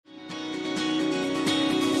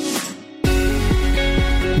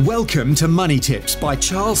Welcome to Money Tips by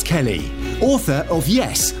Charles Kelly, author of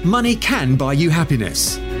Yes, Money Can Buy You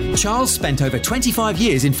Happiness. Charles spent over 25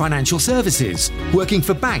 years in financial services, working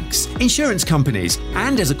for banks, insurance companies,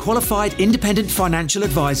 and as a qualified independent financial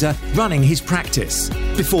advisor running his practice,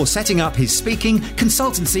 before setting up his speaking,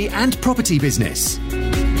 consultancy, and property business.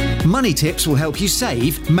 Money Tips will help you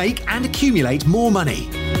save, make, and accumulate more money,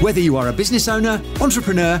 whether you are a business owner,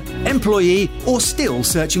 entrepreneur, employee, or still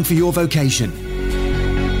searching for your vocation.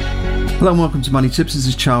 Hello and welcome to Money Tips. This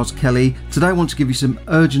is Charles Kelly. Today I want to give you some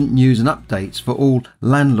urgent news and updates for all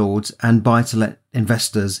landlords and buy-to-let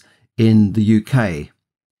investors in the UK.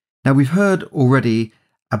 Now, we've heard already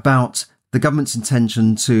about the government's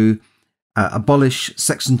intention to abolish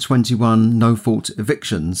Section 21 no-fault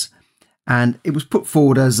evictions, and it was put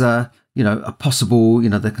forward as a possible,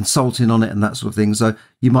 they're consulting on it and that sort of thing. So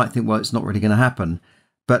you might think, well, it's not really going to happen.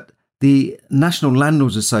 But the National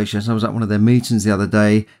Landlords Association, I was at one of their meetings the other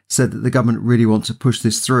day, said that the government really wants to push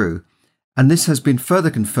this through. And this has been further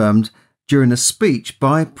confirmed during a speech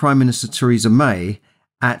by Prime Minister Theresa May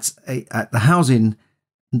at the Housing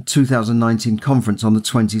 2019 conference on the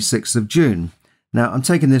 26th of June. Now, I'm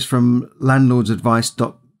taking this from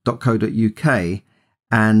landlordsadvice.co.uk,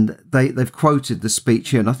 and they've quoted the speech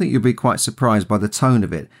here, and I think you'll be quite surprised by the tone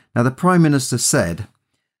of it. Now, the Prime Minister said,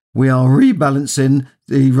 "We are rebalancing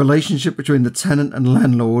the relationship between the tenant and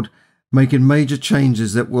landlord, making major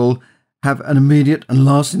changes that will have an immediate and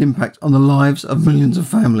lasting impact on the lives of millions of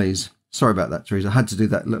families." Sorry about that, Theresa. I had to do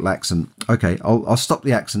that little accent. Okay, I'll stop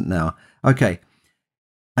the accent now. Okay.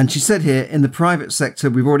 And she said here, in the private sector,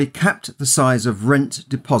 we've already capped the size of rent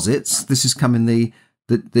deposits. This is coming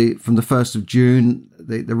from the 1st of June,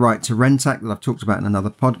 the Right to Rent Act that I've talked about in another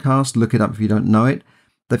podcast. Look it up if you don't know it.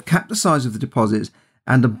 They've capped the size of the deposits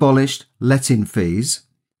and abolished let-in fees,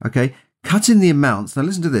 okay? Cutting the amounts, now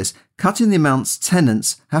listen to this, cutting the amounts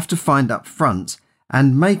tenants have to find up front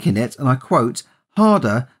and making it, and I quote,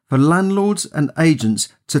 harder for landlords and agents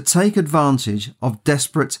to take advantage of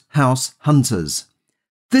desperate house hunters.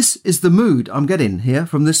 This is the mood I'm getting here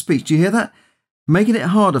from this speech. Do you hear that? Making it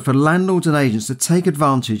harder for landlords and agents to take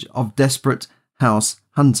advantage of desperate house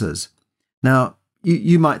hunters. Now,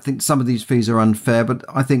 you might think some of these fees are unfair, but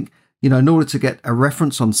I think, in order to get a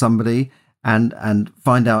reference on somebody and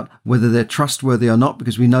find out whether they're trustworthy or not,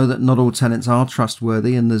 because we know that not all tenants are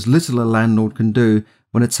trustworthy, and there's little a landlord can do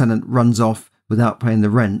when a tenant runs off without paying the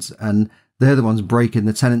rent, and they're the ones breaking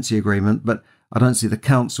the tenancy agreement, but I don't see the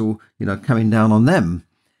council, coming down on them.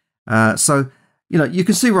 So you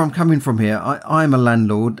can see where I'm coming from here. I'm a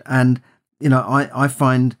landlord, and, I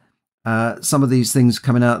find some of these things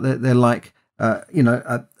coming out, they're like,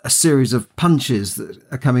 a series of punches that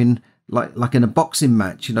are coming like in a boxing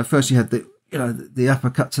match. First you had the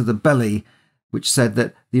uppercut to the belly, which said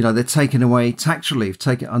that, they're taking away tax relief,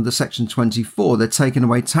 under Section 24, they're taking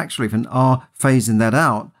away tax relief and are phasing that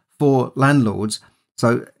out for landlords.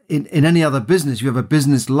 So in any other business, you have a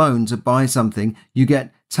business loan to buy something, you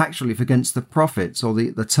get tax relief against the profits or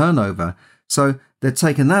the turnover. So they're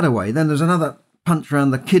taking that away. Then there's another punch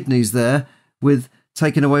around the kidneys there with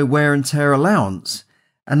taking away wear and tear allowance.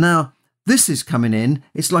 And now this is coming in.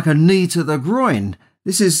 It's like a knee to the groin.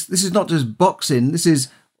 This is not just boxing. This is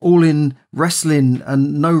all in wrestling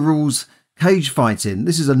and no rules cage fighting.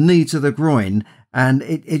 This is a knee to the groin, and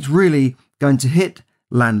it's really going to hit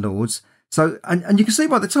landlords. So, and you can see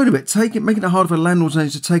by the tone of it, making it hard for landlords and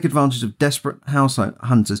agents to take advantage of desperate house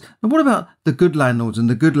hunters. And what about the good landlords and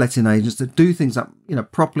the good letting agents that do things up,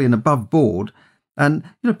 properly and above board, and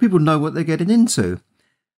people know what they're getting into?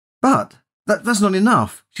 But that's not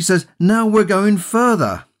enough. She says, now we're going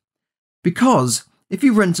further. Because if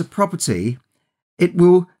you rent a property, it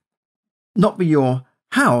will not be your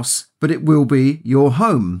house, but it will be your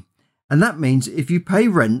home. And that means if you pay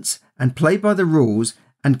rent and play by the rules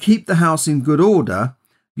and keep the house in good order,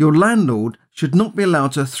 your landlord should not be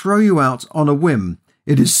allowed to throw you out on a whim.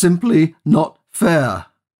 It is simply not fair.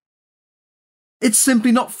 It's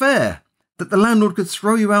simply not fair that the landlord could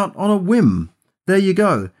throw you out on a whim. There you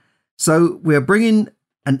go. So we are bringing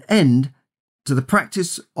an end to the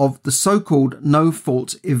practice of the so-called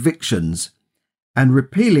no-fault evictions and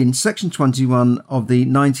repealing Section 21 of the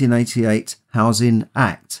 1988 Housing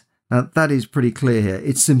Act. Now, that is pretty clear here.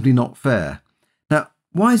 It's simply not fair. Now,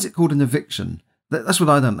 why is it called an eviction? That's what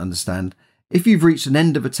I don't understand. If you've reached an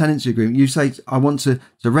end of a tenancy agreement, you say, I want to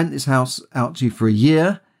rent this house out to you for a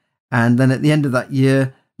year, and then at the end of that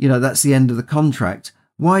year, that's the end of the contract.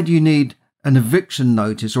 Why do you need an eviction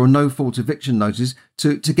notice or a no-fault eviction notice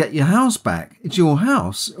to get your house back? It's your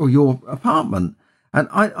house or your apartment. And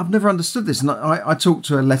I've never understood this. And I talked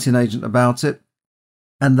to a letting agent about it,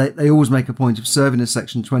 And they always make a point of serving a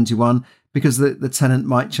Section 21 because the tenant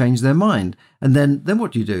might change their mind. And then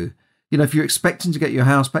what do you do? You know, if you're expecting to get your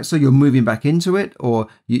house back, so you're moving back into it, or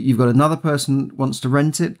you've got another person wants to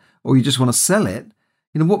rent it, or you just want to sell it,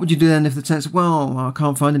 you know, what would you do then if the tenant said, well, I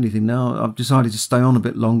can't find anything now, I've decided to stay on a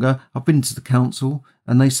bit longer, I've been to the council,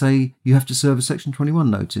 and they say you have to serve a Section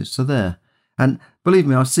 21 notice, so there. And believe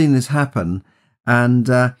me, I've seen this happen, and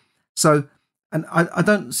I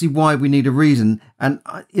don't see why we need a reason. And,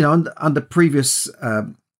 you know, under previous,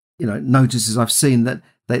 notices, I've seen that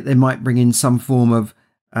they might bring in some form of,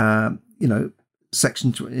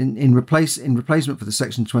 section in replacement for the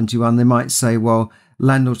Section 21. They might say, well,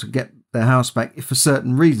 landlords will get their house back if for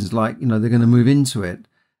certain reasons, like, you know, they're going to move into it.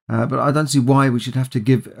 But I don't see why we should have to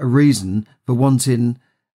give a reason for wanting,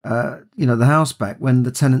 the house back when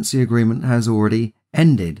the tenancy agreement has already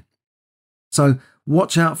ended. So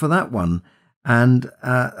watch out for that one. And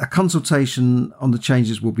a consultation on the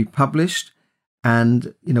changes will be published,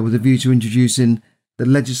 and, you know, with a view to introducing the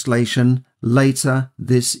legislation later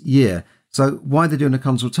this year. So why they're doing a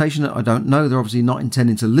consultation, I don't know. They're obviously not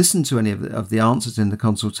intending to listen to any of the answers in the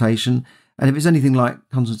consultation. And if it's anything like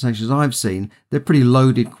consultations I've seen, they're pretty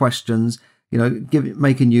loaded questions, you know,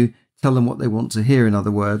 making you tell them what they want to hear, in other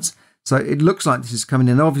words. So it looks like this is coming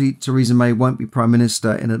in. Obviously, Theresa May won't be Prime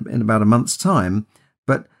Minister in about a month's time,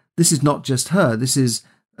 but this is not just her. This is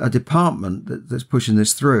a department that's pushing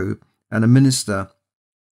this through, and a minister.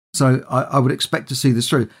 So I would expect to see this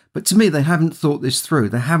through. But to me, they haven't thought this through.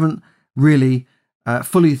 They haven't really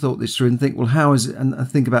fully thought this through and think, well, how is it? And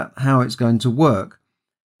think about how it's going to work.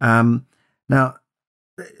 Now,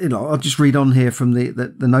 you know, I'll just read on here from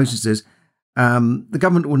the notices. The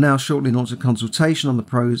government will now shortly launch a consultation on the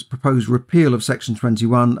proposed repeal of Section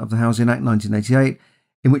 21 of the Housing Act 1988,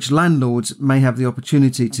 in which landlords may have the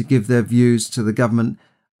opportunity to give their views to the government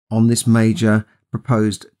on this major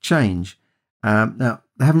proposed change. Now,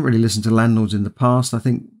 they haven't really listened to landlords in the past. I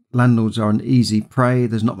think landlords are an easy prey.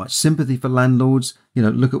 There's not much sympathy for landlords. You know,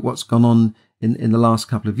 look at what's gone on in the last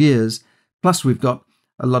couple of years. Plus, we've got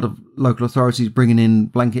a lot of local authorities bringing in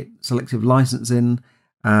blanket selective licensing.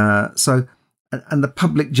 And the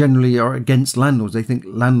public generally are against landlords. They think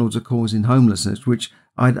landlords are causing homelessness, which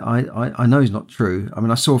I know is not true. I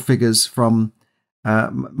mean, I saw figures from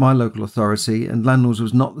my local authority, and landlords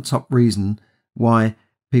was not the top reason why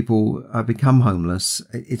people become homeless.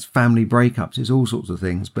 It's family breakups, it's all sorts of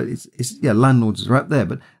things. But landlords are up there,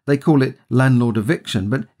 but they call it landlord eviction.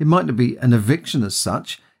 But it might not be an eviction as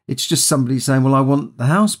such. It's just somebody saying, well, I want the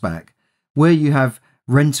house back. Where you have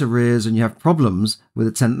rent arrears and you have problems with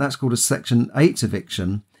a tenant, that's called a Section 8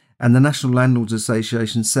 eviction. And the National Landlords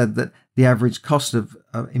Association said that the average cost of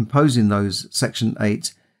imposing those Section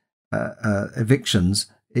 8 evictions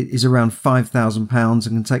is around £5,000 and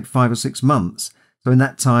can take 5 or 6 months. So in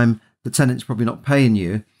that time, the tenant's probably not paying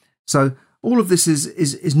you. So all of this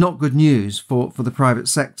is not good news for the private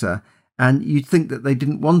sector. And you'd think that they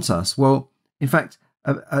didn't want us. Well, in fact,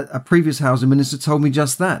 a previous housing minister told me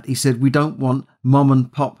just that. He said, we don't want mom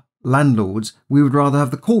and pop landlords. We would rather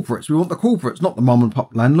have the corporates. We want the corporates, not the mom and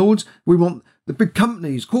pop landlords. We want the big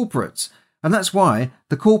companies, corporates. And that's why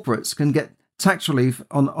the corporates can get tax relief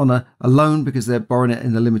on a loan because they're borrowing it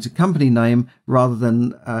in the limited company name rather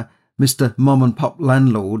than Mr. Mom and Pop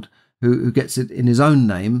landlord who gets it in his own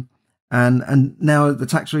name. And now the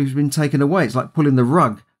tax relief has been taken away. It's like pulling the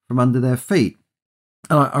rug from under their feet.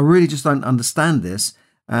 And I really just don't understand this.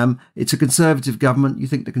 It's a Conservative government. You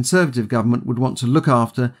think the Conservative government would want to look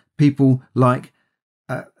after people like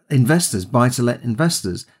investors, buy-to-let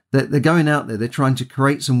investors. They're going out there. They're trying to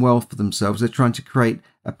create some wealth for themselves. They're trying to create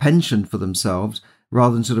a pension for themselves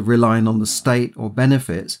rather than sort of relying on the state or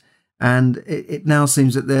benefits. And it now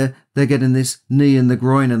seems that they're getting this knee in the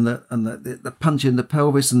groin and the punch in the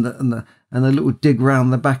pelvis and the little dig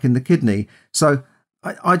round the back in the kidney. So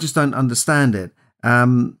I just don't understand it.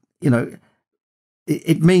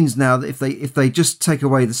 It means now that if they just take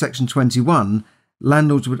away the Section 21,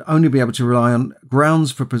 landlords would only be able to rely on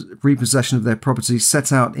grounds for repossession of their property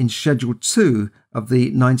set out in Schedule 2 of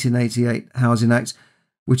the 1988 Housing Act,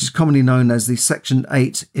 which is commonly known as the Section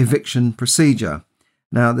 8 eviction procedure.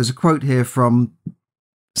 Now, there's a quote here from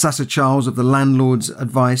Sasha Charles of the Landlords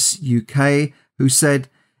Advice UK, who said,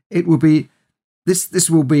 this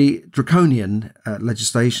will be draconian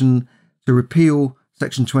legislation to repeal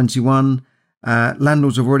Section 21.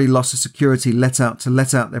 Landlords have already lost the security to let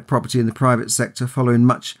out their property in the private sector following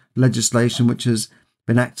much legislation which has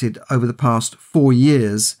been acted over the past 4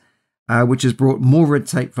 years, which has brought more red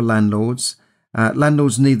tape for landlords.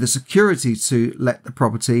 Landlords need the security to let the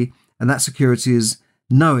property, and that security is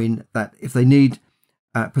knowing that if they need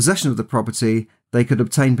possession of the property, they could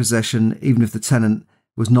obtain possession even if the tenant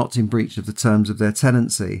was not in breach of the terms of their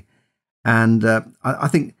tenancy. And I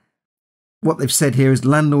think what they've said here is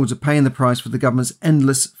landlords are paying the price for the government's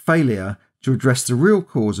endless failure to address the real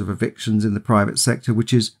cause of evictions in the private sector,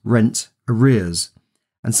 which is rent arrears.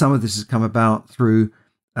 And some of this has come about through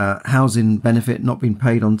housing benefit not being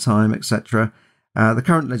paid on time, etc. The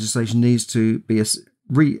current legislation needs to be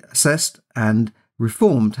reassessed and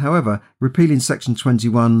reformed. However, repealing Section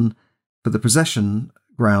 21 for the possession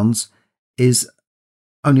grounds is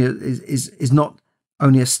not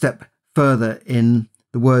only a step further in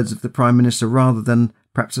the words of the Prime Minister, rather than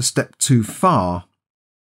perhaps a step too far.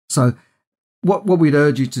 So what we'd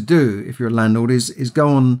urge you to do if you're a landlord is go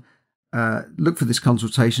on, look for this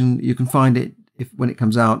consultation. You can find it when it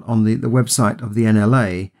comes out on the website of the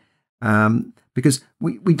NLA, because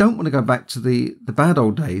we don't want to go back to the bad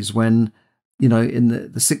old days when, in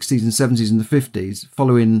the 60s and 70s and the 50s,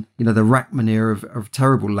 following, the Rachman era of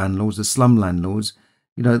terrible landlords, the slum landlords.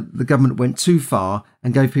 The government went too far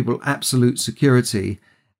and gave people absolute security.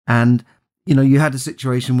 And, you had a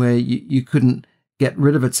situation where you couldn't get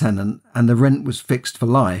rid of a tenant and the rent was fixed for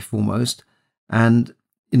life almost. And,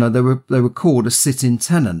 they were called a sit-in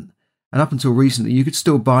tenant. And up until recently, you could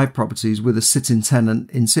still buy properties with a sit-in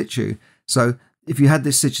tenant in situ. So if you had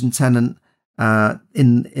this sit-in tenant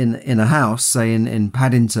in a house, say in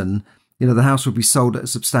Paddington, the house would be sold at a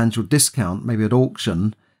substantial discount, maybe at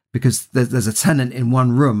auction, because there's a tenant in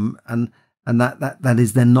one room, and that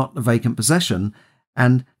is then not a vacant possession.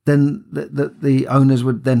 And then the owners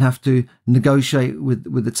would then have to negotiate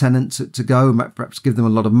with the tenant to go, perhaps give them a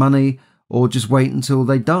lot of money, or just wait until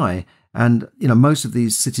they die. And most of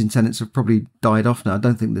these sitting tenants have probably died off now. I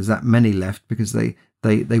don't think there's that many left, because they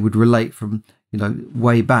would relate from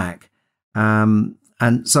way back. And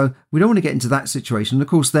so we don't want to get into that situation. And of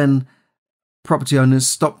course, then property owners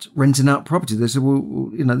stopped renting out property. They said,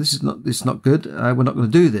 well, this is not good. We're not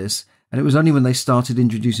going to do this. And it was only when they started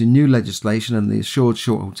introducing new legislation and the assured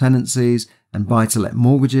short-haul tenancies and buy-to-let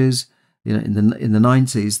mortgages, in the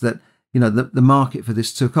 90s, that the market for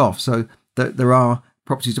this took off. So there are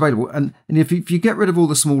properties available. And if you get rid of all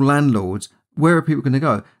the small landlords, where are people going to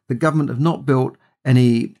go? The government have not built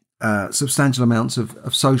any substantial amounts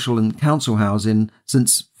of social and council housing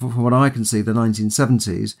since, from what I can see, the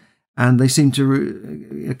 1970s. And they seem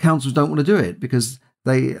to, councils don't want to do it, because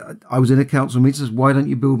I was in a council meeting, says, why don't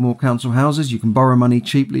you build more council houses? You can borrow money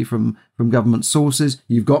cheaply from government sources.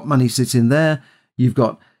 You've got money sitting there. You've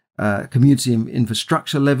got community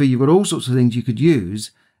infrastructure levy. You've got all sorts of things you could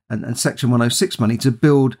use, and Section 106 money to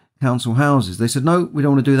build council houses. They said, no, we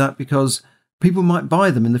don't want to do that because people might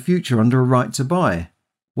buy them in the future under a right to buy.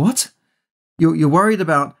 What? You're worried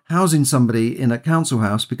about housing somebody in a council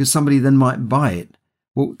house because somebody then might buy it.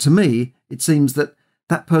 Well, to me, it seems that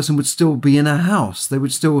person would still be in a house. They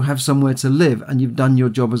would still have somewhere to live, and you've done your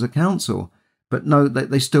job as a council. But no,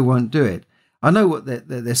 they still won't do it. I know what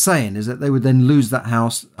they're saying is that they would then lose that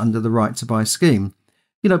house under the right to buy scheme.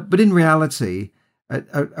 But in reality,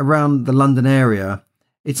 around the London area,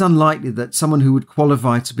 it's unlikely that someone who would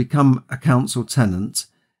qualify to become a council tenant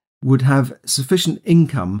would have sufficient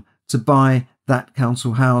income to buy that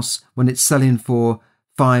council house when it's selling for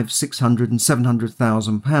 £500,000, £600,000 and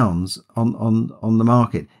 £700,000 on the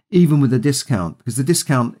market, even with a discount, because the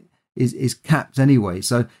discount is capped anyway.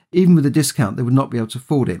 So even with a discount, they would not be able to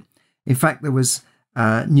afford it. In fact, there was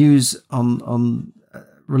news on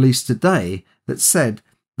released today that said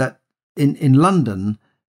that in London,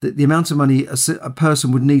 that the amount of money a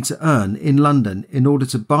person would need to earn in London in order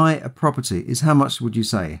to buy a property is, how much would you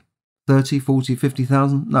say? 30, 40,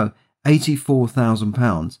 50,000? No,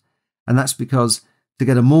 £84,000. And that's because to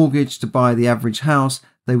get a mortgage to buy the average house,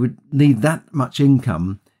 they would need that much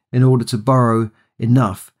income in order to borrow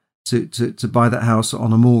enough to buy that house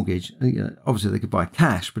on a mortgage. Obviously, they could buy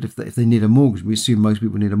cash, but if they need a mortgage, we assume most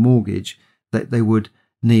people need a mortgage, that they would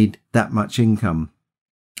need that much income.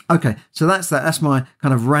 Okay, so that's that. That's my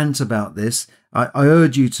kind of rant about this. I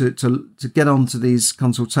urge you to get onto these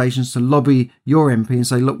consultations, to lobby your MP and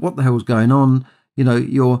say, look, what the hell's going on?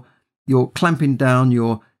 You're clamping down,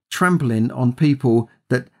 you're trampling on people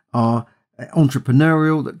that are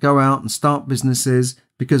entrepreneurial, that go out and start businesses,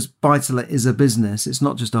 because buy-to-let is a business. It's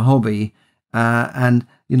not just a hobby. And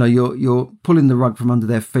you're pulling the rug from under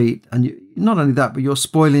their feet. And not only that, but you're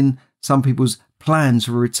spoiling some people's plans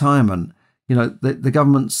for retirement.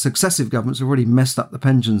 The successive governments have already messed up the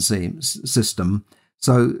pension system.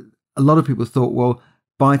 So a lot of people thought, well,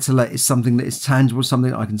 buy-to-let is something that is tangible,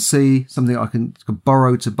 something I can see, something I can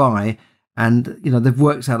borrow to buy. And, they've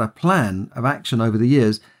worked out a plan of action over the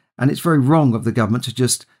years. And it's very wrong of the government to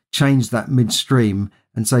just change that midstream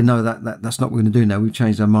and say, no, that's not what we're going to do now. We've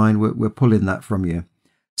changed our mind. We're pulling that from you.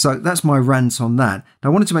 So that's my rant on that. Now,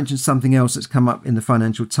 I wanted to mention something else that's come up in the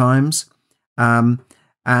Financial Times. And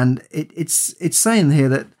it's saying here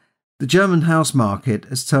that the German house market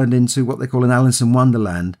has turned into what they call an Alice in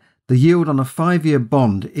Wonderland. The yield on a 5-year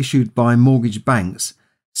bond issued by mortgage banks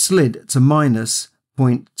slid to minus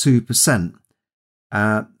 0.2%,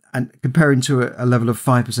 and comparing to a level of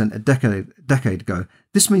 5% a decade ago.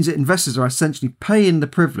 This means that investors are essentially paying for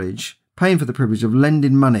the privilege of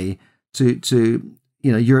lending money to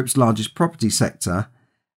Europe's largest property sector,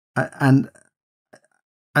 and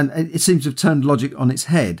it seems to have turned logic on its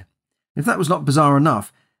head. If that was not bizarre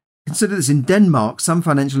enough, consider this: in Denmark, some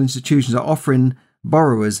financial institutions are offering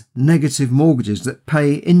borrowers negative mortgages that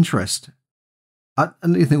pay interest.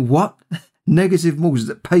 And you think, what? Negative mortgages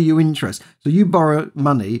that pay you interest. So you borrow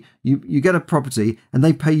money, you get a property, and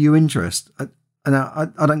they pay you interest. And I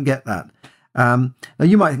don't get that. Now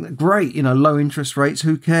you might think, great, low interest rates,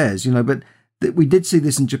 who cares? But we did see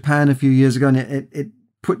this in Japan a few years ago, and it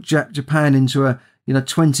put Japan into a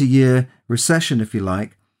 20-year recession, if you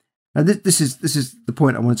like. Now this is the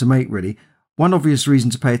point I wanted to make, really. One obvious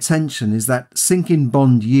reason to pay attention is that sinking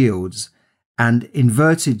bond yields and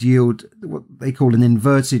inverted yield, what they call an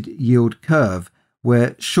inverted yield curve,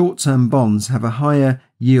 where short-term bonds have a higher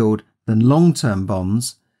yield than long-term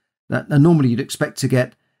bonds. Now, normally you'd expect to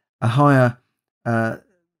get a higher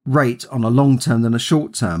rate on a long-term than a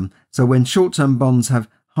short-term. So when short-term bonds have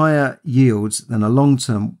higher yields than a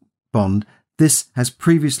long-term bond, this has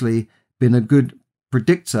previously been a good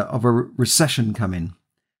predictor of a recession coming.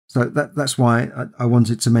 So that's why I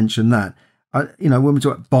wanted to mention that. When we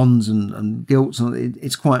talk about bonds and gilts,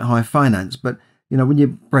 it's quite high finance. But, when you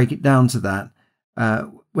break it down to that,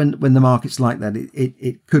 when the market's like that,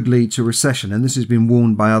 it could lead to recession. And this has been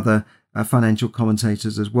warned by other financial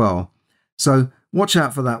commentators as well. So watch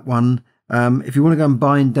out for that one. If you want to go and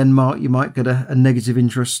buy in Denmark, you might get a negative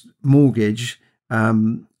interest mortgage.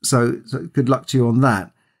 So good luck to you on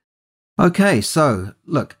that. Okay, so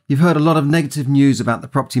look, you've heard a lot of negative news about the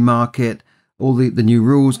property market, all the new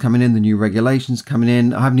rules coming in, the new regulations coming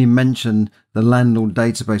in. I haven't even mentioned the landlord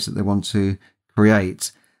database that they want to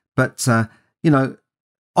create. But,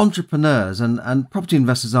 entrepreneurs and property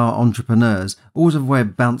investors are entrepreneurs, always have a way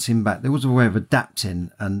of bouncing back. They always have a way of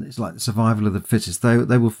adapting, and it's like the survival of the fittest. They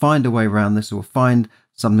will find a way around this, or find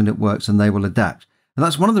something that works, and they will adapt. And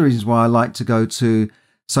that's one of the reasons why I like to go to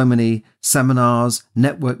so many seminars,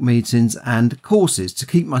 network meetings and courses, to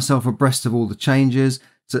keep myself abreast of all the changes,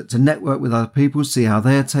 to network with other people, see how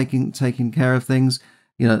they're taking care of things,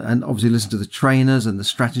 and obviously listen to the trainers and the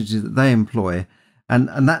strategies that they employ. And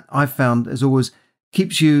that I've found as always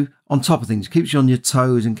keeps you on top of things, keeps you on your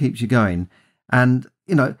toes and keeps you going. And,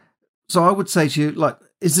 so I would say to you, like,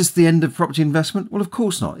 is this the end of property investment? Well, of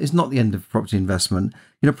course not. It's not the end of property investment.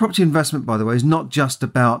 Property investment, by the way, is not just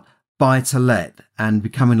about buy to let and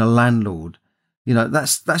becoming a landlord.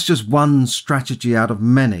 That's just one strategy out of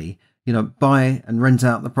many. Buy and rent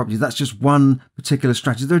out the property. That's just one particular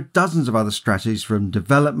strategy. There are dozens of other strategies, from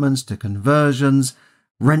developments to conversions,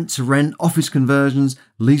 rent to rent, office conversions,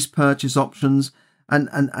 lease purchase options,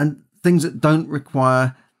 and things that don't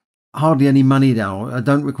require hardly any money down, or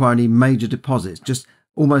don't require any major deposits, just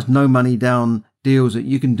almost no money down deals that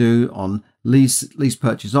you can do on lease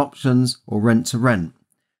purchase options or rent to rent.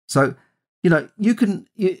 So,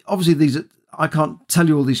 obviously I can't tell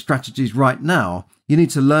you all these strategies right now. You need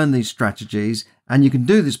to learn these strategies, and you can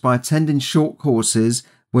do this by attending short courses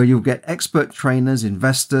where you'll get expert trainers,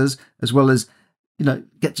 investors, as well as,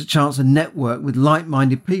 get a chance to network with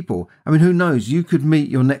like-minded people. I mean, who knows? You could meet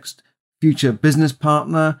your next future business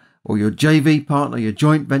partner or your JV partner, your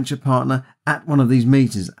joint venture partner at one of these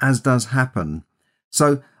meetings, as does happen.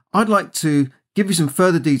 So I'd like to give you some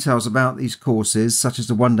further details about these courses, such as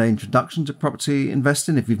the one-day introduction to property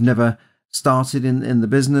investing. If you've never started in the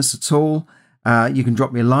business at all, you can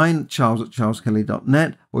drop me a line,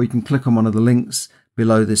 charles@charleskelly.net, or you can click on one of the links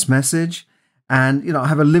below this message. And, I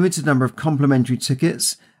have a limited number of complimentary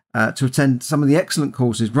tickets to attend some of the excellent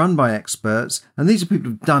courses run by experts. And these are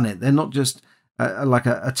people who've done it. They're not just like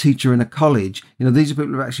a teacher in a college. These are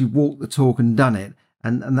people who've actually walked the talk and done it.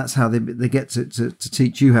 And that's how they get to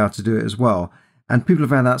teach you how to do it as well. And people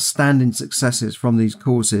have had outstanding successes from these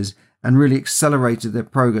courses and really accelerated their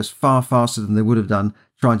progress far faster than they would have done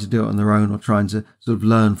trying to do it on their own, or trying to sort of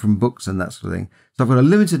learn from books and that sort of thing. So I've got a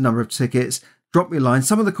limited number of tickets. Drop me a line.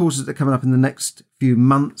 Some of the courses that are coming up in the next few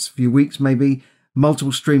months, few weeks, maybe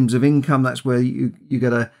multiple streams of income. That's where you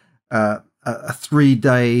get a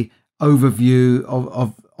 3-day overview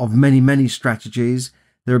of many strategies.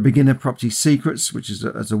 There are beginner property secrets, which is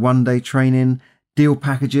a one-day training. Deal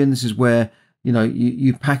packaging. This is where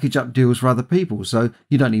you package up deals for other people. So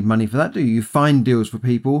you don't need money for that, do you? You find deals for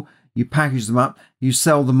people, you package them up, you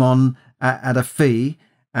sell them on at a fee,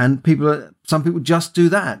 and some people just do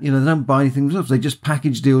that. They don't buy anything themselves. They just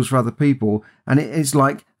package deals for other people, and it's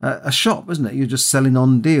like a shop, isn't it? You're just selling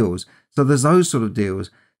on deals. So there's those sort of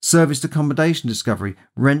deals. Serviced accommodation discovery,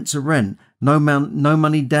 rent to rent, no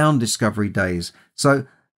money down discovery days. So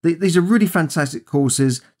these are really fantastic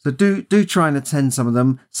courses. So do try and attend some of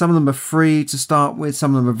them. Some of them are free to start with.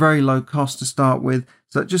 Some of them are very low cost to start with.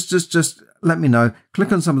 So just let me know.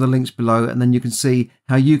 Click on some of the links below, and then you can see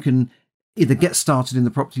how you can either get started in the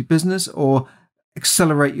property business or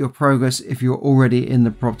accelerate your progress if you're already in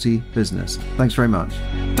the property business. Thanks very much.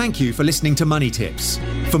 Thank you for listening to Money Tips.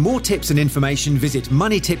 For more tips and information, visit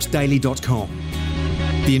moneytipsdaily.com.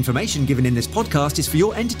 The information given in this podcast is for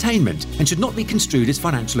your entertainment and should not be construed as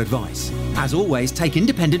financial advice. As always, take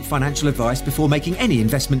independent financial advice before making any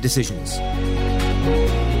investment decisions.